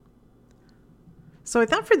So I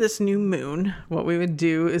thought for this new moon, what we would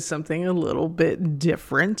do is something a little bit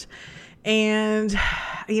different. And,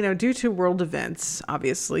 due to world events,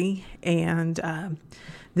 obviously, and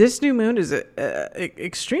this new moon is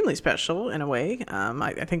extremely special in a way.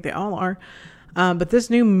 I think they all are. But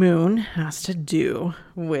this new moon has to do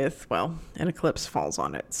with, an eclipse falls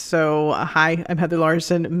on it. So, hi, I'm Heather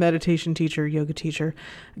Larson, meditation teacher, yoga teacher,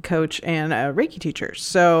 coach, and a Reiki teacher.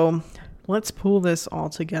 So let's pull this all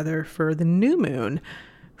together for the new moon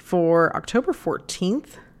for October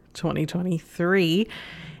 14th, 2023.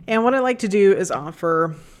 And what I like to do is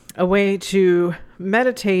offer a way to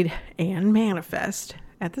meditate and manifest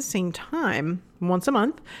at the same time once a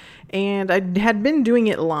month. And I had been doing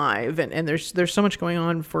it live, and there's so much going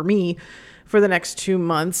on for me for the next 2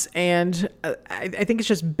 months. And I think it's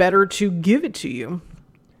just better to give it to you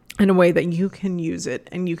in a way that you can use it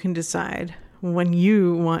and you can decide when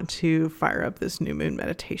you want to fire up this new moon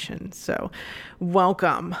meditation. So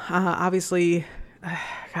welcome. Obviously,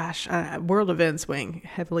 world events weighing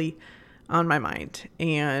heavily on my mind.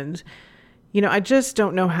 And, I just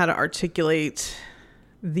don't know how to articulate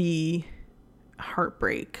the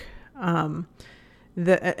heartbreak, and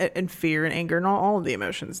fear and anger and all of the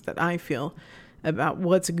emotions that I feel about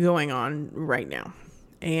what's going on right now.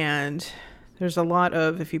 And there's a lot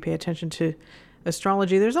of, if you pay attention to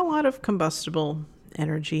astrology, there's a lot of combustible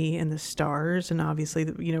energy in the stars. And obviously,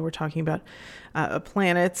 we're talking about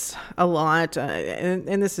planets a lot.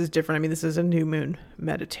 And this is different. I mean, this is a new moon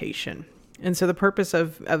meditation. And so the purpose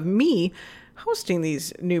of me hosting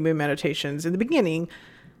these new moon meditations in the beginning,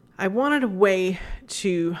 I wanted a way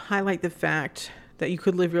to highlight the fact that you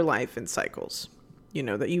could live your life in cycles,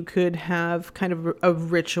 that you could have kind of a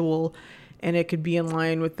ritual and it could be in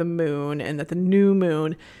line with the moon, and that the new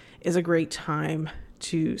moon is a great time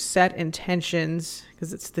to set intentions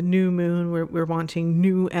because it's the new moon. We're wanting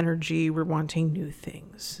new energy. We're wanting new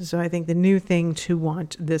things. So I think the new thing to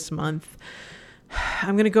want this month,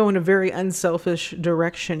 I'm going to go in a very unselfish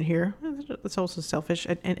direction here. It's also selfish.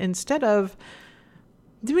 And instead of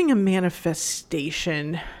doing a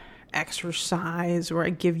manifestation exercise where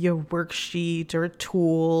I give you a worksheet or a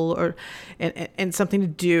tool and something to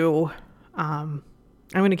do, I'm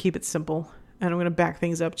going to keep it simple. And I'm going to back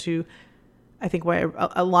things up to, I think, why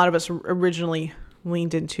a lot of us originally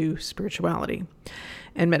leaned into spirituality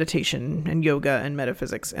and meditation and yoga and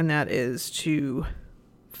metaphysics. And that is to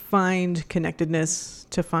find connectedness,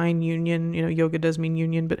 to find union. Yoga does mean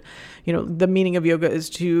union, but, the meaning of yoga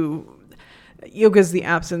is yoga is the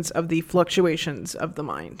absence of the fluctuations of the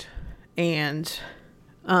mind. And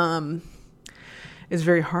it's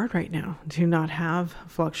very hard right now to not have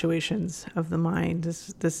fluctuations of the mind.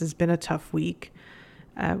 This has been a tough week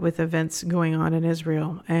with events going on in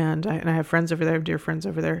Israel, and I have friends over there, dear friends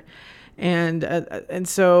over there, and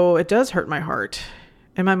so it does hurt my heart,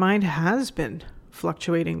 and my mind has been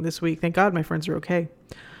fluctuating this week. Thank God my friends are okay.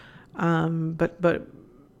 But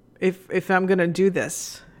if I'm gonna do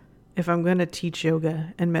this, if I'm gonna teach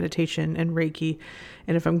yoga and meditation and Reiki,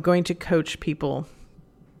 and if I'm going to coach people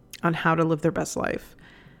on how to live their best life,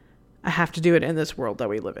 I have to do it in this world that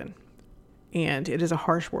we live in. And it is a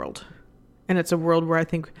harsh world. And it's a world where I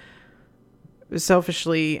think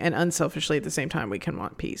selfishly and unselfishly at the same time we can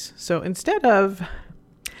want peace. So instead of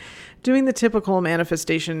doing the typical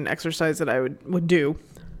manifestation exercise that I would do,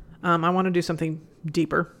 I want to do something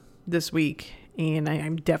deeper this week. And I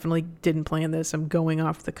definitely didn't plan this. I'm going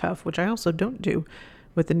off the cuff, which I also don't do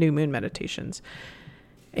with the new moon meditations.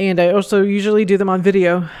 And I also usually do them on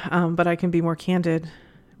video, but I can be more candid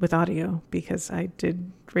with audio because I did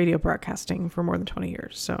radio broadcasting for more than 20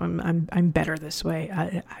 years. So I'm better this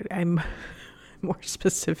way. I'm more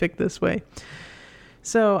specific this way.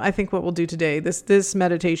 So I think what we'll do today, this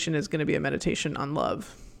meditation is going to be a meditation on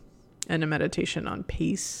love and a meditation on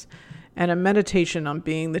peace and a meditation on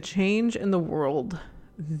being the change in the world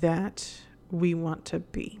that we want to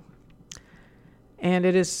be. And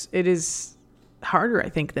it is harder, I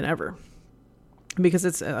think, than ever,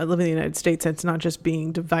 because I live in the United States. It's not just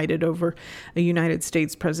being divided over a United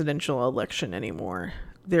States presidential election anymore.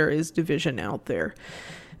 There is division out there.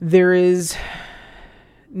 There is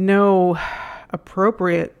no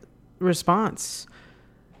appropriate response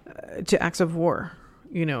to acts of war.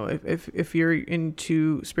 If you're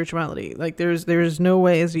into spirituality, like there's no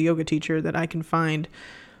way as a yoga teacher that I can find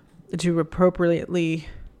to appropriately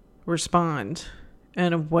respond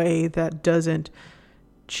in a way that doesn't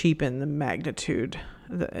cheapen the magnitude,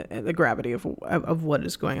 the gravity of what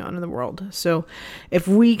is going on in the world. So if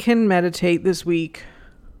we can meditate this week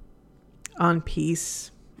on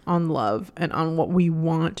peace, on love, and on what we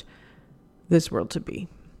want this world to be,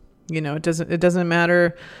 it doesn't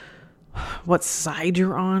matter what side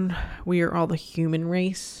you're on. We are all the human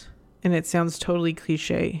race. And it sounds totally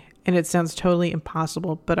cliche and it sounds totally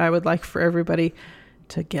impossible, but I would like for everybody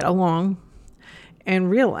to get along and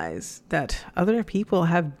realize that other people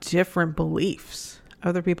have different beliefs.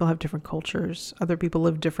 Other people have different cultures. Other people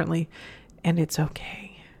live differently, and it's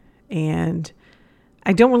okay. And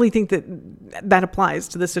I don't really think that applies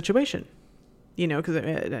to this situation,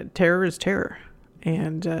 because terror is terror.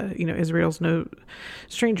 And, Israel's no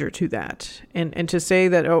stranger to that. And to say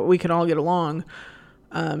that, we can all get along,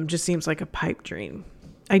 just seems like a pipe dream.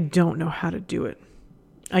 I don't know how to do it.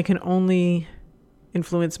 I can only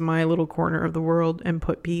influence my little corner of the world and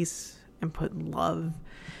put peace and put love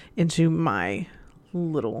into my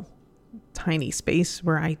little tiny space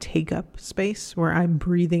where I take up space, where I'm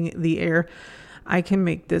breathing the air. I can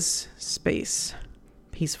make this space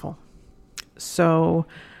peaceful. So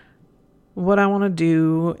what I want to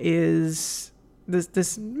do is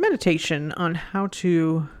this meditation on how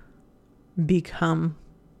to become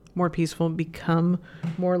more peaceful, become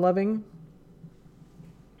more loving.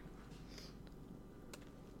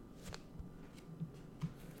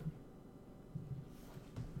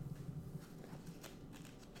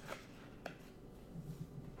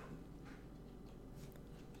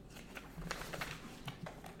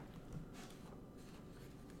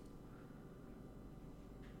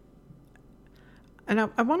 And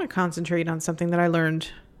I want to concentrate on something that I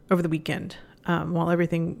learned over the weekend. While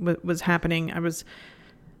everything was happening, I was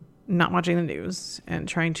not watching the news and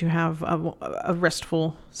trying to have a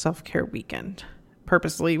restful self-care weekend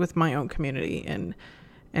purposely with my own community and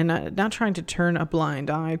not trying to turn a blind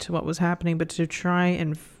eye to what was happening, but to try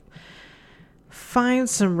and find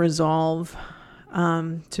some resolve,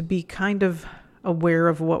 to be kind of aware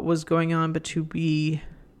of what was going on, but to be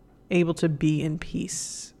able to be in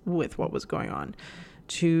peace with what was going on,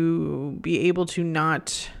 to be able to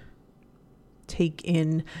not take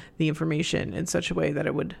in the information in such a way that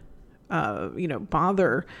it would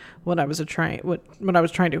bother what I was trying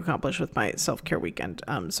to accomplish with my self-care weekend.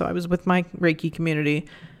 So I was with my Reiki community,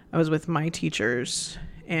 I was with my teachers,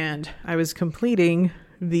 and I was completing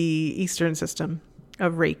the Eastern system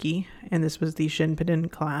of Reiki, and this was the Shinpin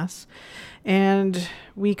class, and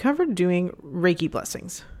we covered doing Reiki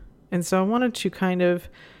blessings. And so I wanted to kind of,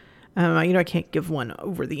 I can't give one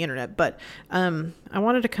over the internet, but I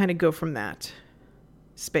wanted to kind of go from that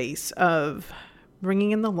space of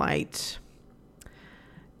bringing in the light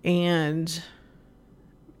and,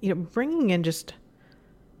 bringing in just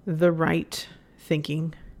the right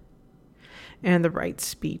thinking and the right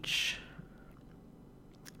speech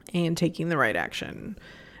and taking the right action.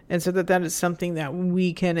 And so that is something that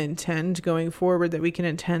we can intend going forward, that we can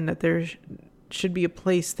intend that there should be a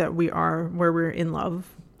place that we are where we're in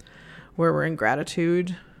love, where we're in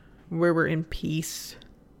gratitude, where we're in peace,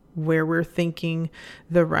 where we're thinking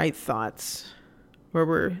the right thoughts, where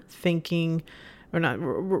we're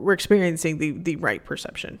experiencing the right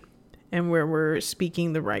perception, and where we're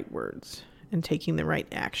speaking the right words and taking the right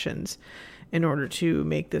actions in order to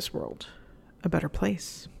make this world a better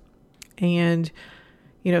place. And,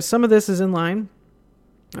 some of this is in line.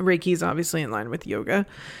 Reiki is obviously in line with yoga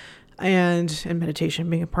and meditation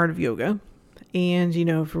being a part of yoga. And,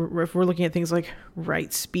 if we're looking at things like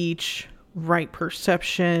right speech, right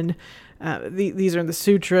perception, these are in the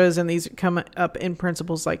sutras, and these come up in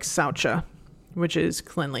principles like Saucha, which is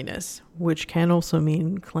cleanliness, which can also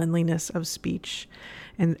mean cleanliness of speech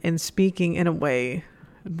and speaking in a way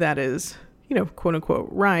that is, quote unquote,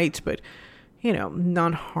 right, but,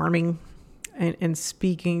 non-harming and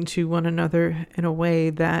speaking to one another in a way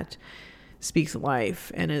that speaks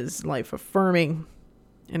life and is life affirming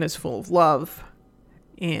and is full of love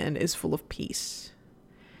and is full of peace.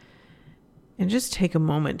 And just take a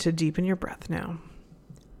moment to deepen your breath now.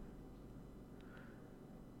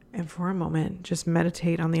 And for a moment, just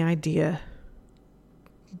meditate on the idea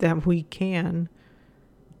that we can,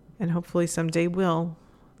 and hopefully someday will,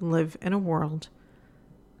 live in a world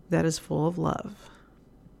that is full of love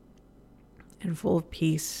and full of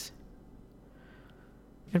peace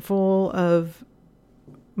and full of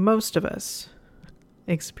most of us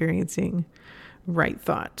experiencing right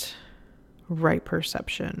thought, right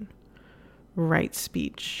perception, right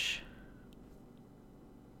speech,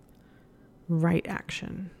 right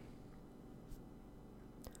action.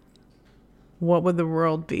 What would the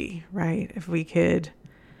world be, right, if we could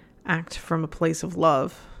act from a place of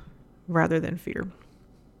love rather than fear?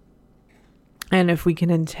 And if we can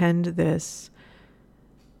intend this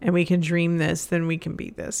and we can dream this, then we can be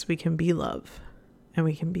this. We can be love and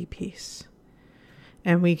we can be peace.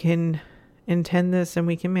 And we can intend this and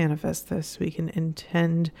we can manifest this. We can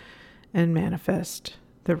intend and manifest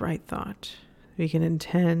the right thought. We can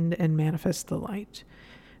intend and manifest the light.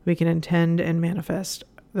 We can intend and manifest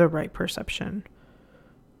the right perception.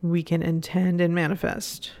 We can intend and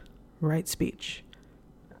manifest right speech.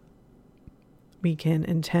 We can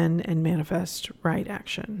intend and manifest right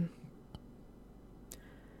action.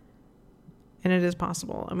 And it is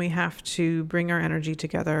possible. And we have to bring our energy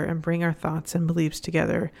together and bring our thoughts and beliefs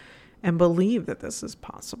together and believe that this is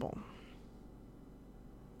possible.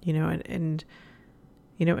 In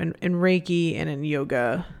Reiki and in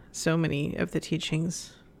yoga, so many of the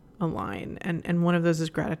teachings align. And one of those is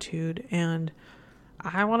gratitude. And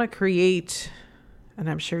I want to create, and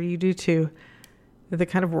I'm sure you do too, the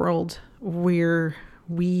kind of world where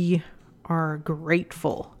we are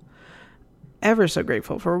grateful, ever so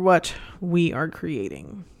grateful for what we are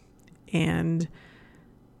creating and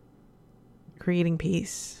creating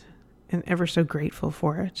peace, and ever so grateful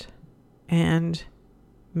for it. And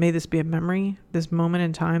may this be a memory, this moment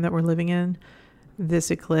in time that we're living in,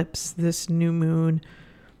 this eclipse, this new moon,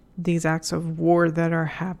 these acts of war that are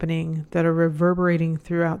happening, that are reverberating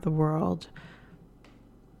throughout the world.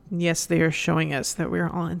 Yes, they are showing us that we're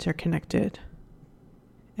all interconnected,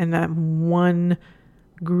 and that one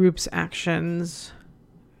group's actions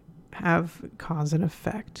have cause and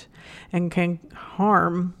effect and can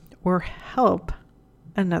harm or help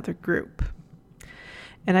another group.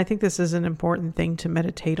 And I think this is an important thing to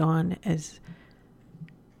meditate on, is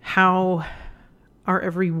how our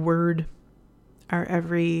every word, our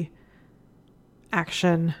every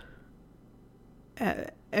action,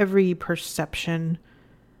 every perception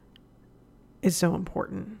is so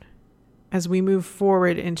important as we move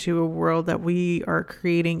forward into a world that we are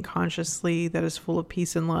creating consciously, that is full of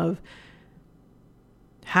peace and love.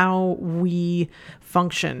 How we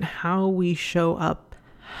function, how we show up,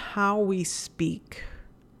 how we speak,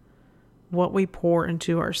 what we pour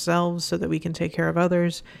into ourselves so that we can take care of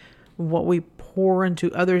others, what we pour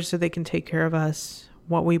into others so they can take care of us,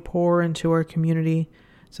 what we pour into our community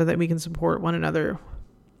so that we can support one another,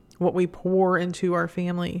 what we pour into our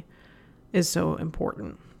family is so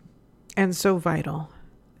important and so vital,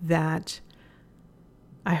 that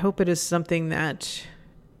I hope it is something that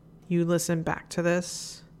you listen back to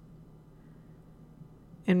this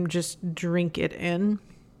and just drink it in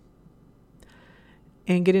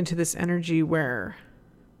and get into this energy where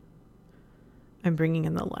I'm bringing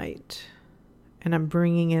in the light and I'm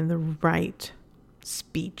bringing in the right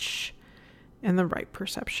speech and the right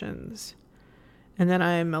perceptions. And then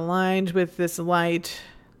I'm aligned with this light,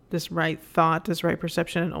 this right thought, this right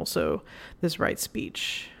perception, and also this right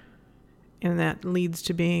speech. And that leads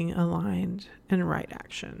to being aligned in right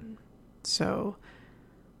action. So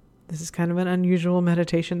this is kind of an unusual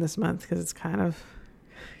meditation this month, because it's kind of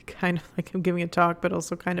like I'm giving a talk, but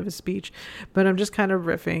also kind of a speech. But I'm just kind of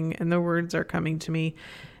riffing, and the words are coming to me.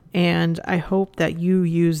 And I hope that you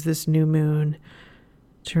use this new moon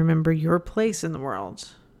to remember your place in the world,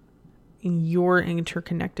 your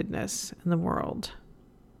interconnectedness in the world,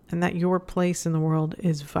 and that your place in the world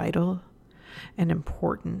is vital and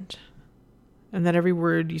important, and that every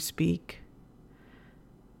word you speak,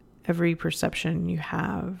 every perception you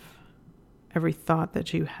have, every thought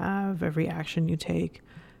that you have, every action you take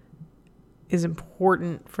is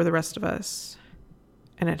important for the rest of us,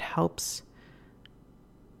 and it helps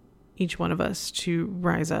each one of us to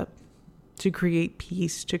rise up, to create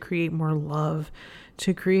peace, to create more love,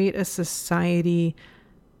 to create a society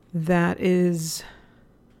that is,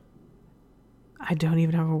 I don't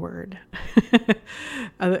even have a word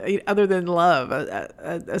other than love,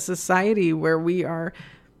 a society where we are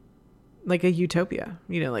like a utopia,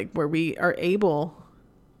 like where we are able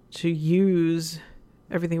to use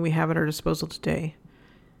everything we have at our disposal today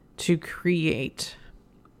to create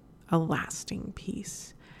a lasting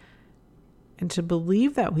peace, and to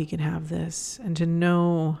believe that we can have this, and to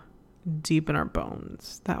know deep in our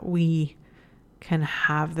bones that we can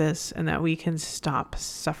have this, and that we can stop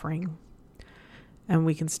suffering, and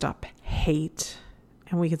we can stop hate,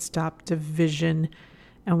 and we can stop division,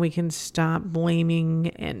 and we can stop blaming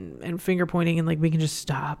and finger pointing, and we can just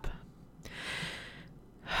stop.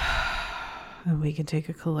 And we can take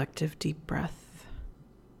a collective deep breath.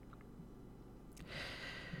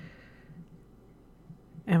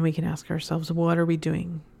 And we can ask ourselves, what are we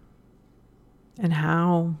doing? And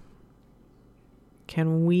how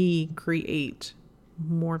can we create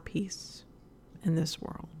more peace in this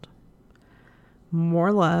world?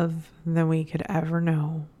 More love than we could ever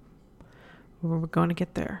know. We're going to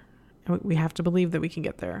get there. And we have to believe that we can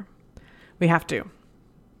get there. We have to.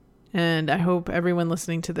 And I hope everyone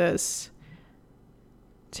listening to this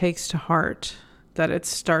takes to heart that it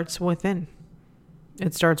starts within.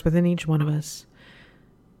 It starts within each one of us.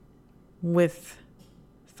 with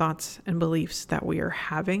thoughts and beliefs that we are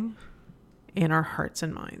having in our hearts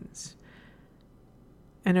and minds.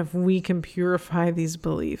 And if we can purify these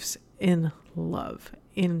beliefs in love,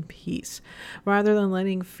 in peace, rather than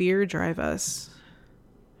letting fear drive us,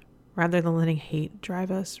 rather than letting hate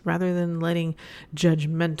drive us, rather than letting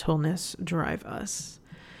judgmentalness drive us,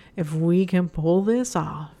 if we can pull this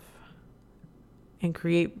off and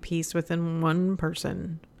create peace within one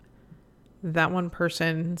person, that one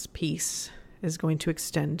person's peace is going to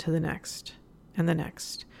extend to the next and the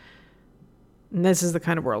next. And this is the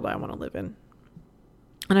kind of world I want to live in.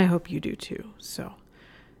 And I hope you do too. So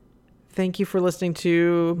thank you for listening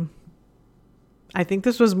to, I think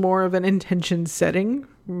this was more of an intention setting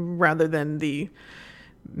rather than the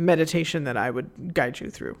meditation that I would guide you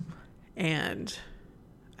through. And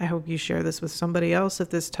I hope you share this with somebody else if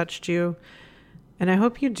this touched you. And I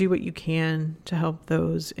hope you do what you can to help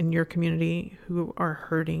those in your community who are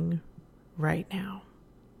hurting right now.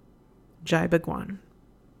 Jai Bhagwan.